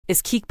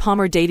Is Keke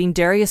Palmer dating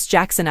Darius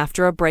Jackson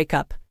after a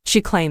breakup?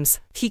 She claims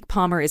Keke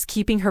Palmer is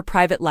keeping her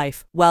private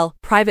life, well,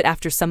 private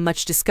after some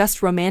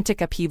much-discussed romantic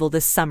upheaval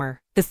this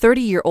summer. The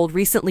 30-year-old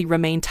recently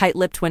remained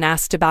tight-lipped when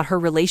asked about her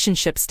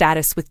relationship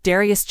status with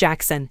Darius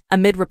Jackson,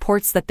 amid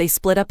reports that they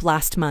split up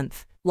last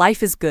month.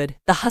 Life is good,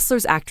 the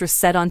Hustlers actress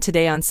said on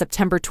Today on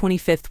September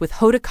 25 with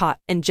Hoda Kotb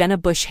and Jenna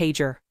Bush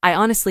Hager. I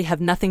honestly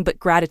have nothing but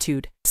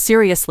gratitude.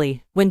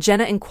 Seriously. When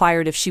Jenna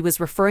inquired if she was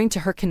referring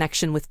to her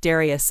connection with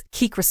Darius,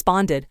 Keke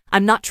responded,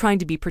 I'm not trying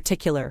to be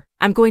particular.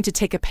 I'm going to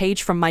take a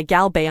page from my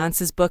gal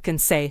Beyonce's book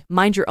and say,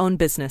 mind your own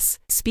business.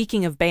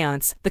 Speaking of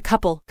Beyonce, the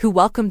couple, who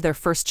welcomed their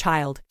first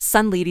child,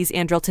 son Ladies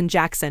Andrelton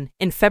Jackson,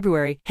 in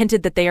February,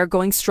 hinted that they are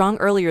going strong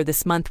earlier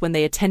this month when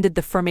they attended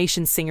the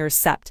Formation Singers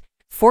Sept.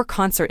 4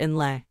 concert in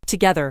Le.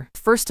 Together.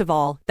 First of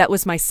all, that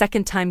was my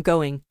second time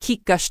going,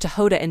 Keke gushed to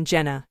Hoda and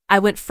Jenna. I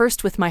went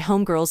first with my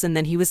homegirls and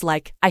then he was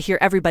like, I hear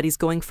everybody's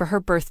going for her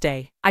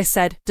birthday. I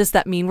said, does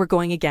that mean we're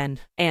going again?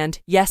 And,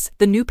 yes,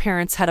 the new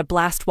parents had a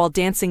blast while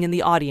dancing in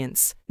the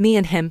audience. Me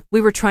and him,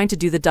 we were trying to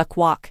do the duck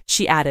walk,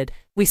 she added.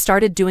 We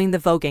started doing the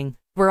voguing.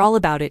 We're all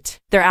about it.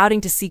 Their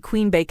outing to see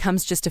Queen Bey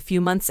comes just a few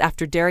months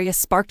after Darius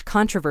sparked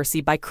controversy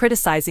by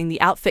criticizing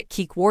the outfit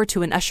Keke wore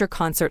to an Usher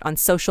concert on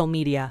social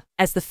media.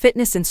 As the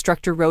fitness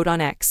instructor wrote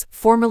on X,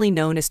 formerly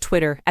known as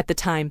Twitter, at the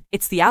time,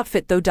 it's the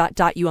outfit though.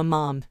 You a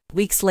mom.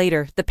 Weeks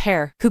later, the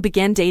pair, who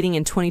began dating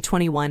in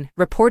 2021,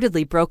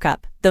 reportedly broke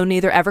up, though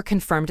neither ever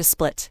confirmed a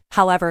split.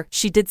 However,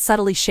 she did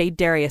subtly shade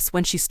Darius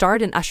when she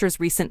starred in Usher's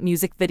recent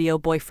music video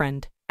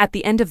Boyfriend. At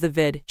the end of the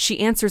vid, she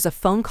answers a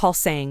phone call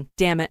saying,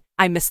 damn it,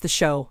 I missed the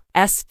show.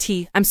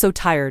 I'm so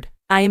tired.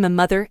 I am a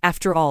mother,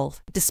 after all.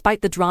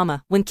 Despite the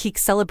drama, when Keke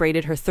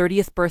celebrated her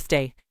 30th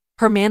birthday,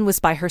 her man was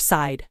by her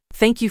side.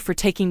 Thank you for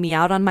taking me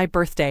out on my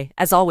birthday.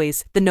 As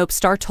always, the Nope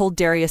star told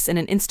Darius in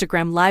an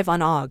Instagram live on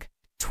Aug.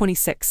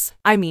 26.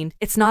 I mean,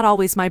 it's not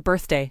always my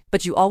birthday,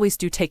 but you always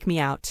do take me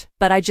out.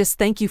 But I just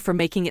thank you for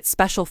making it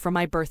special for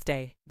my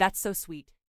birthday. That's so sweet.